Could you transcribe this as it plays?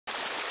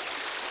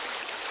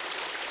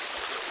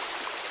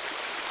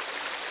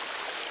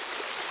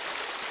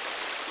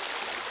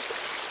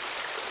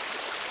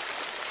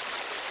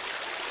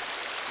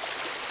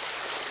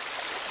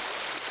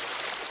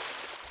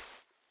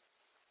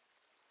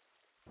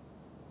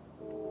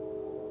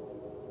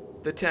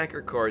The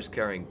tanker cars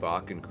carrying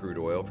Bakken crude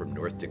oil from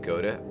North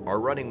Dakota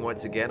are running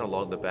once again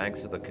along the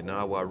banks of the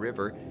Kanawha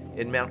River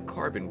in Mount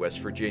Carbon, West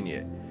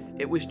Virginia.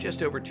 It was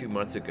just over 2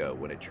 months ago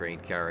when a train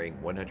carrying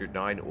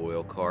 109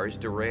 oil cars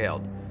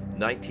derailed.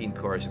 19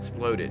 cars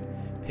exploded.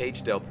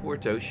 Paige Del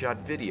Porto shot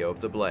video of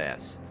the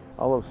blast.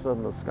 All of a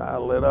sudden the sky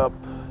lit up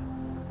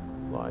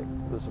like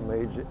this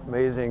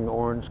amazing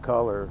orange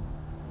color,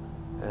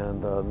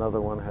 and another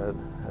one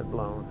had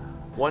blown.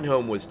 One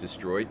home was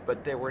destroyed,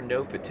 but there were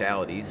no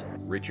fatalities.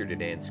 Richard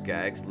and Ann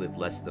Skaggs live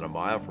less than a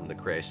mile from the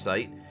crash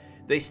site.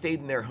 They stayed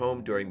in their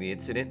home during the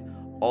incident.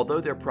 Although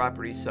their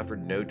property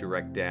suffered no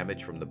direct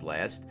damage from the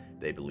blast,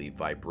 they believe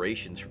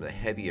vibrations from the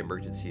heavy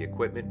emergency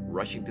equipment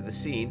rushing to the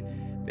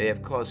scene may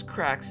have caused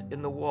cracks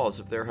in the walls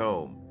of their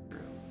home.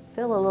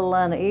 Feel a little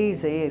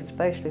uneasy,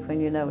 especially when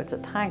you know it's a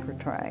tanker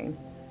train.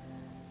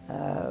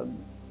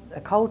 A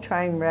coal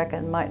train wreck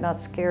might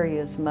not scare you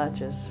as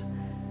much as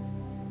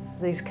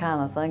these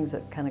kind of things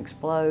that can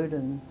explode,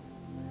 and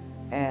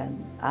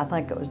I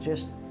think it was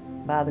just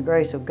by the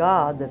grace of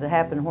God that it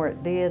happened where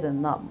it did,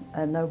 and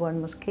no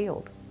one was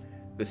killed.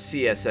 The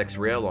CSX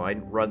rail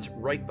line runs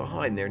right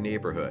behind their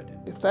neighborhood.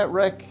 If that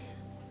wreck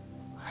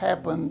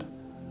happened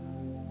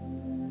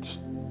just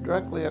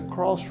directly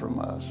across from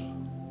us,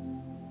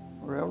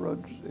 the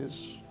railroad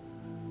is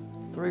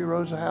 3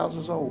 rows of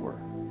houses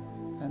over,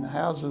 and the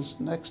houses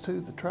next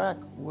to the track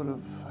would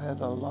have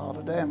had a lot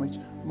of damage,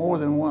 more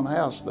than one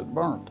house that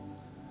burnt.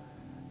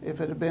 If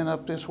it had been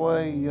up this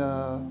way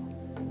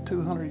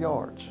 200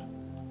 yards,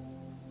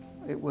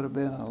 it would have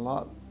been a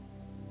lot,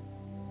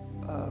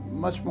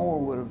 much more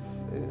would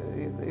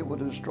have, it would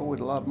have destroyed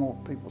a lot more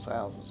people's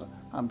houses,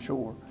 I'm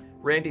sure.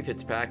 Randy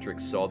Fitzpatrick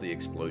saw the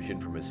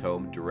explosion from his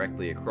home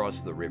directly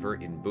across the river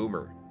in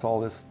Boomer. Saw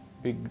this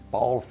big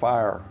ball of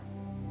fire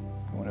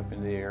going up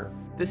in the air.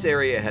 This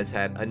area has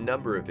had a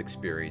number of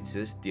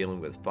experiences dealing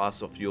with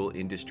fossil fuel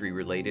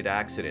industry-related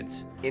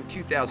accidents. In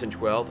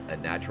 2012, a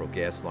natural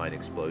gas line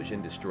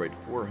explosion destroyed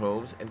 4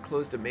 homes and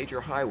closed a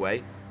major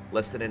highway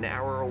less than an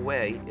hour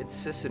away in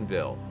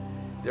Sissonville.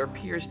 There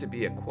appears to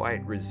be a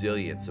quiet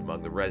resilience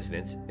among the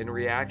residents in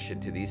reaction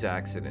to these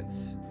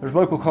accidents. There's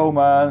local coal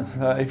mines.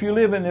 If you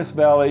live in this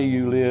valley,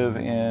 you live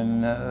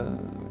in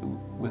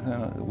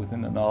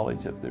within the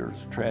knowledge that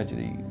there's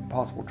tragedy,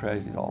 possible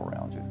tragedy all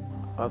around you.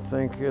 I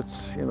think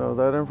it's,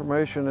 that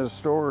information is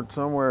stored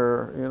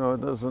somewhere.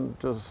 It doesn't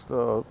just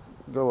go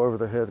over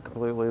the head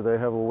completely. They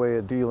have a way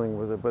of dealing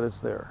with it, but it's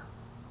there.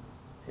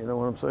 You know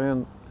what I'm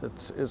saying?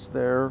 It's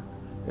there.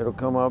 It'll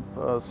come up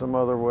some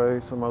other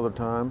way, some other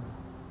time.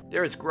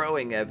 There is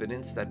growing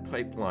evidence that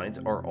pipelines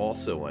are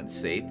also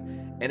unsafe.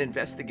 An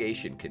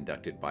investigation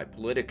conducted by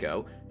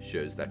Politico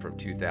shows that from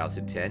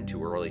 2010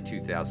 to early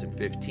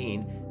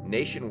 2015,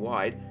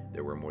 nationwide,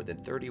 there were more than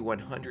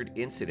 3,100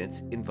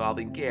 incidents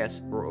involving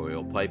gas or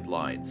oil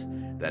pipelines.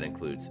 That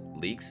includes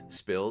leaks,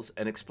 spills,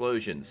 and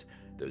explosions.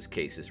 Those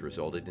cases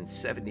resulted in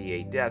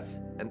 78 deaths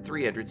and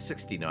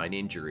 369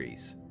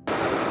 injuries.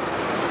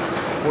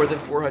 More than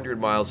 400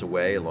 miles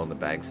away along the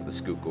banks of the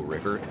Schuylkill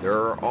River, there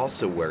are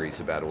also worries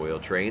about oil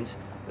trains.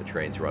 The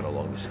trains run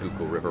along the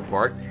Schuylkill River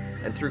Park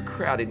and through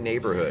crowded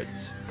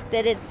neighborhoods.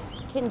 That it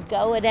can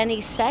go at any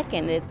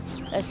second.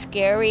 It's a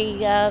scary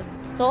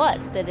thought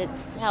that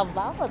it's how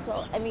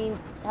volatile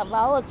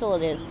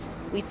it is.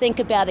 We think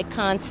about it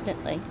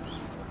constantly.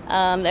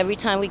 Every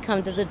time we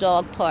come to the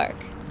dog park,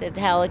 that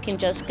how it can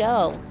just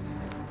go.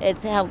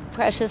 It's how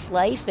precious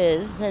life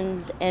is,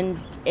 and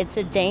it's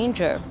a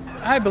danger.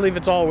 I believe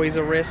it's always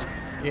a risk,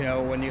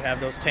 when you have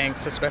those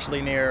tanks,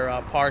 especially near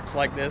parks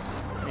like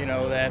this,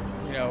 that,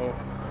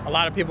 a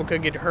lot of people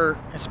could get hurt,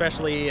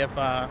 especially if,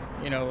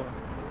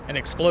 an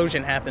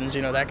explosion happens,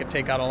 that could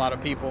take out a lot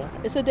of people.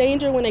 It's a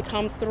danger when they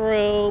come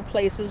through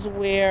places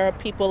where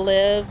people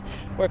live.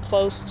 We're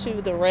close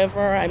to the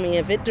river. I mean,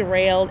 if it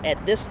derailed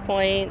at this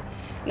point,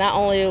 not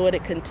only would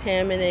it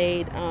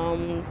contaminate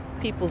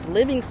people's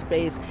living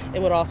space,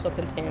 it would also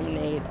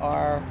contaminate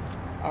our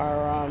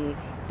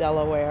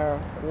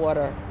Delaware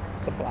water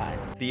supply.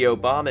 The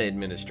Obama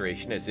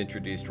administration has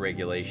introduced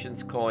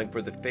regulations calling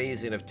for the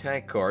phase-in of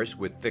tank cars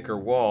with thicker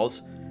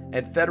walls,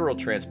 and federal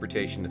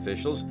transportation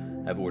officials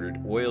have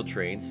ordered oil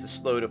trains to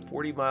slow to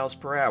 40 miles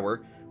per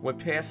hour when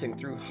passing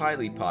through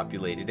highly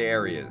populated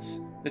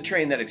areas. The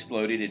train that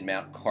exploded in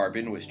Mount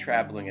Carbon was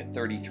traveling at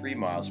 33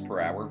 miles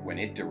per hour when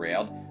it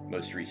derailed.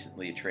 Most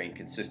recently, a train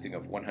consisting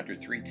of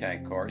 103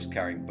 tank cars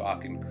carrying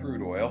Bakken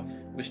crude oil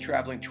was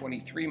traveling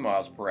 23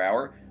 miles per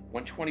hour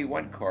when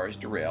 21 cars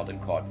derailed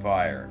and caught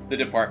fire. The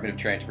Department of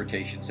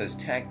Transportation says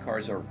tank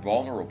cars are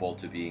vulnerable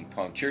to being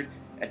punctured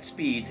at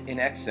speeds in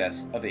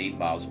excess of 8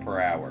 miles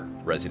per hour.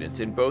 Residents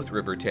in both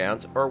river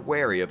towns are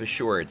wary of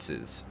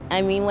assurances.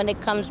 I mean, when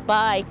it comes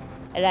by,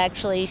 it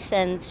actually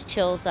sends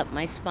chills up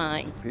my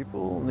spine.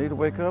 People need to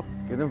wake up,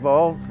 get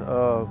involved.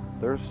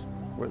 This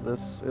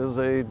is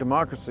a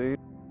democracy.